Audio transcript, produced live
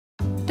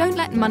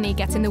let money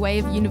get in the way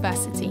of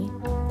university.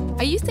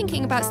 Are you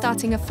thinking about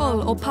starting a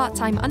full or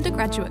part-time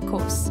undergraduate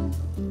course?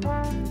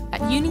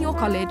 At uni or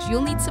college,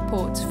 you'll need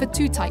support for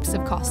two types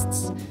of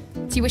costs: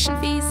 tuition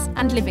fees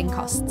and living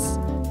costs.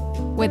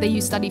 Whether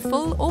you study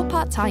full or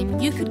part-time,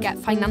 you could get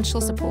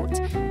financial support,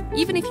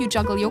 even if you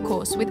juggle your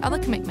course with other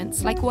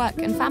commitments like work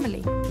and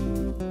family.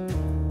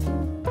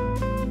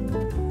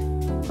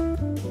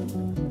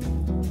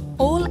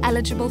 All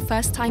eligible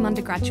first-time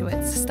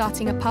undergraduates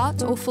starting a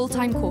part or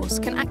full-time course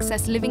can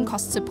access living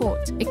cost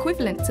support,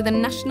 equivalent to the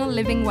national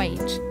living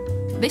wage.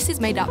 This is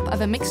made up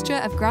of a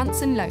mixture of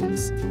grants and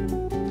loans.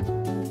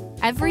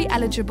 Every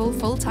eligible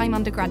full-time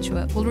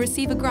undergraduate will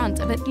receive a grant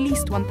of at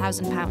least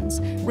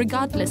 £1,000,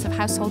 regardless of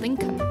household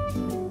income.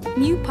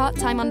 New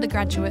part-time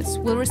undergraduates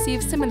will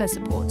receive similar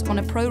support on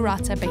a pro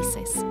rata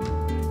basis.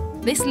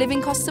 This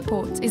living cost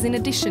support is in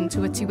addition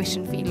to a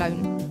tuition fee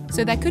loan,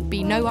 so there could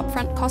be no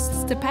upfront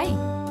costs to pay.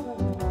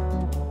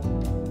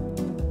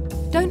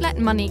 Don't let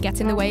money get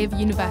in the way of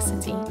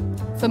university.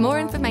 For more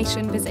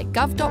information, visit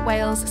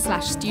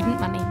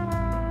gov.wales/studentmoney.